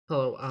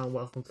Hello and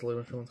welcome to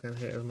Lunar once again.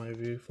 Here is my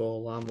review for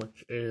Lamb,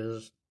 which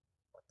is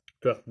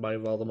directed by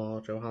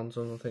Valdimar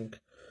Johannsson. I think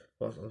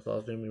wasn't the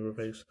stars Noomi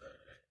Rapace.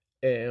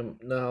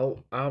 Now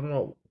I'm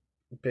not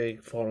a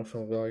big foreign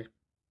film guy.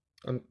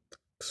 I'm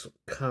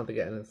kind of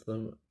getting into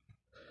them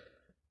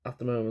at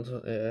the moment.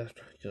 Trying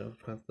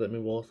to dip my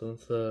water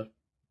into that.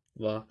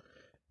 But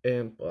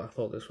I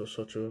thought this was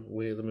such a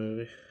weird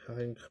movie. I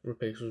think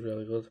Rapace was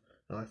really good.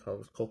 I liked how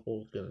this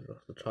couple,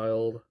 lost a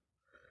child.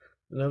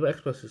 You never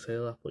explicitly say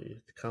that, but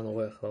you kind of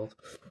work out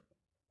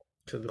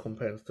to become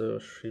parents to a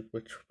sheep,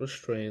 which was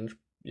strange,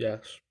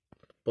 yes.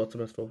 But to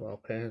mess with our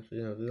parents, they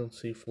don't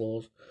see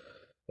flaws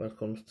when it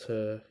comes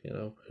to,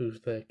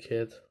 who's their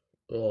kid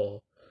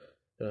or,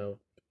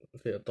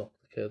 if they adopt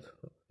a kid.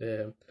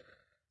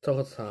 Took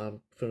a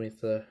time for me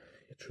to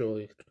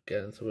truly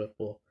get into it,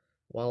 but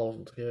while I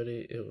wasn't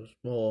scary, it was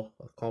more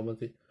a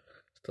comedy.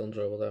 Still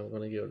enjoyable though. I'm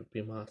going to give it a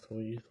B mark. Tell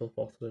me you thought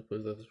about it.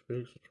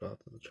 Please subscribe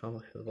to the channel,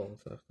 hit the bell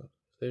and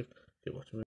Steve, keep watching me.